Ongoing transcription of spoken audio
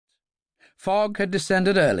Fog had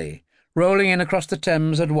descended early, rolling in across the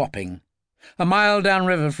Thames at Wapping, a mile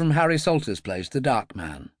downriver from Harry Salter's place, the Dark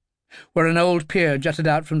Man, where an old pier jutted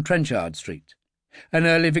out from Trenchard Street, an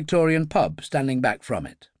early Victorian pub standing back from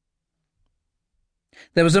it.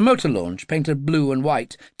 There was a motor launch painted blue and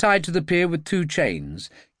white, tied to the pier with 2 chains,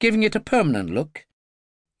 giving it a permanent look,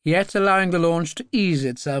 yet allowing the launch to ease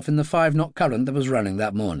itself in the 5-knot current that was running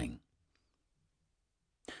that morning.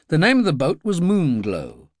 The name of the boat was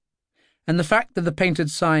Moonglow, and the fact that the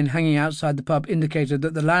painted sign hanging outside the pub indicated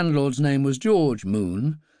that the landlord's name was George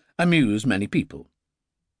Moon amused many people.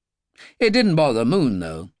 It didn't bother Moon,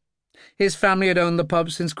 though. His family had owned the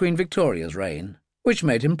pub since Queen Victoria's reign, which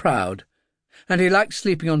made him proud, and he liked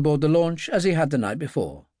sleeping on board the launch as he had the night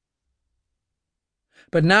before.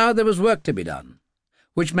 But now there was work to be done,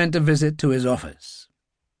 which meant a visit to his office.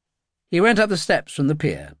 He went up the steps from the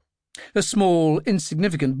pier, a small,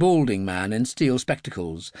 insignificant, balding man in steel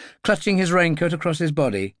spectacles, clutching his raincoat across his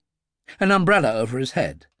body, an umbrella over his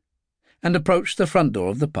head, and approached the front door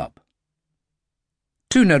of the pub.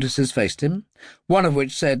 2 notices faced him, one of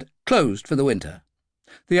which said, "Closed for the winter,"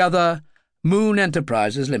 the other, "Moon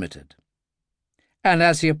Enterprises Limited." And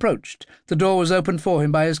as he approached, the door was opened for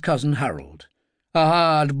him by his cousin Harold, a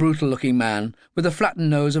hard, brutal-looking man with the flattened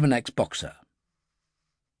nose of an ex-boxer.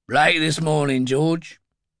 "Late this morning, George.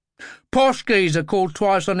 Posh geezer called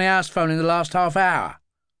twice on the house phone in the last half hour.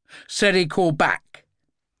 Said he'd call back."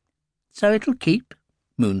 "So it'll keep,"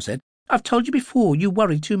 Moon said. "I've told you before you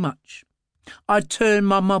worry too much. I turned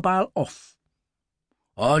my mobile off."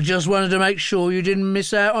 "I just wanted to make sure you didn't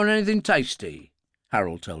miss out on anything tasty,"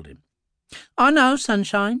 Harold told him. "I know,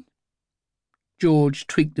 sunshine." George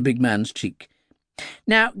tweaked the big man's cheek.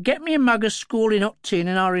 "Now get me a mug of scalding hot tea and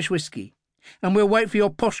an Irish whiskey, and we'll wait for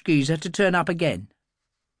your posh geezer to turn up again."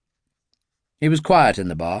 It was quiet in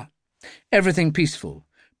the bar, everything peaceful,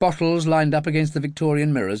 bottles lined up against the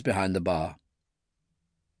Victorian mirrors behind the bar.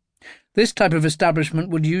 This type of establishment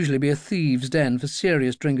would usually be a thieves' den for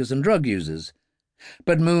serious drinkers and drug users,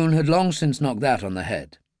 but Moon had long since knocked that on the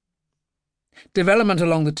head. Development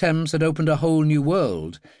along the Thames had opened a whole new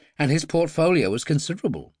world, and his portfolio was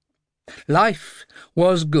considerable. Life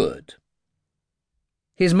was good.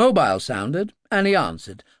 His mobile sounded, and he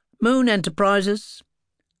answered, "Moon Enterprises."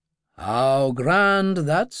 "How grand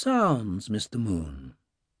that sounds, Mr. Moon."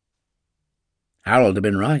 Harold had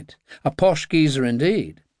been right. A posh geezer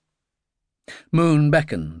indeed. Moon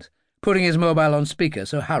beckoned, putting his mobile on speaker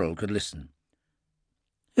so Harold could listen.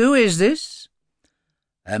 "Who is this?"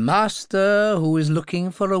 "A master who is looking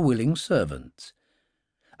for a willing servant.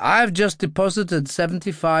 I've just deposited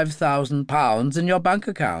 £75,000 in your bank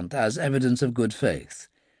account as evidence of good faith.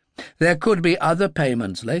 There could be other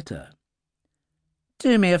payments later."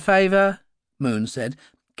 "Do me a favour," Moon said.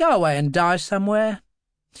 "Go away and die somewhere.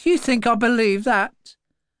 You think I believe that?"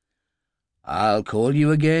 "I'll call you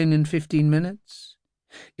again in 15 minutes.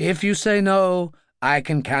 If you say no, I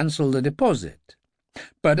can cancel the deposit.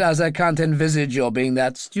 But as I can't envisage your being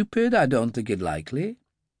that stupid, I don't think it likely.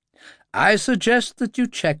 I suggest that you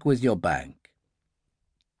check with your bank."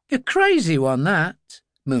 "A crazy one, that,"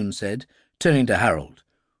 Moon said, turning to Harold.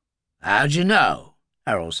 "How'd you know?"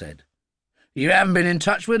 Harold said. "You haven't been in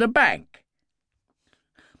touch with a bank."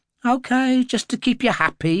 "OK, just to keep you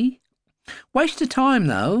happy. Waste of time,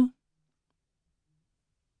 though."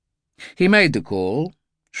 He made the call,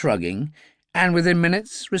 shrugging, and within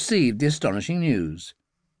minutes received the astonishing news.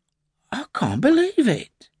 "I can't believe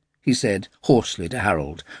it," he said hoarsely to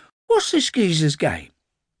Harold. "What's this geezer's game?"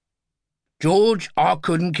 "George, I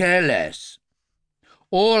couldn't care less.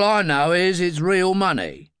 All I know is it's real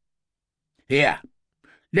money. Here,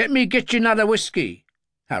 let me get you another whiskey,"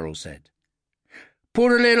 Harold said.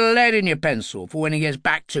 "Put a little lead in your pencil for when he gets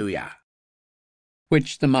back to you."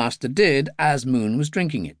 Which the master did as Moon was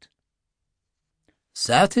drinking it.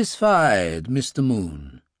 "Satisfied, Mr.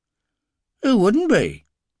 Moon?" "Who wouldn't be?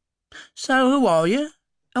 So who are you,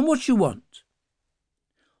 and what you want?"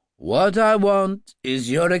 "What I want is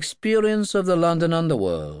your experience of the London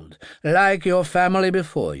underworld, like your family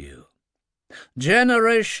before you.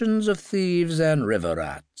 Generations of thieves and river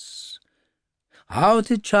rats. How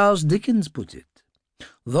did Charles Dickens put it?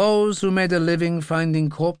 Those who made a living finding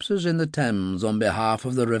corpses in the Thames on behalf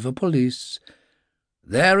of the river police.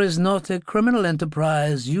 There is not a criminal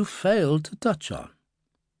enterprise you failed to touch on."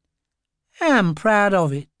 "I'm proud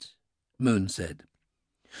of it," Moon said.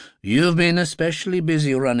 "You've been especially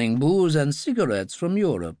busy running booze and cigarettes from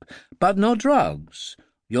Europe, but no drugs.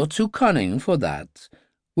 You're too cunning for that,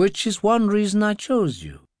 which is one reason I chose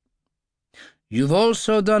you. You've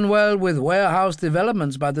also done well with warehouse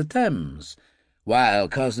developments by the Thames, while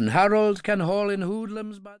Cousin Harold can haul in hoodlums by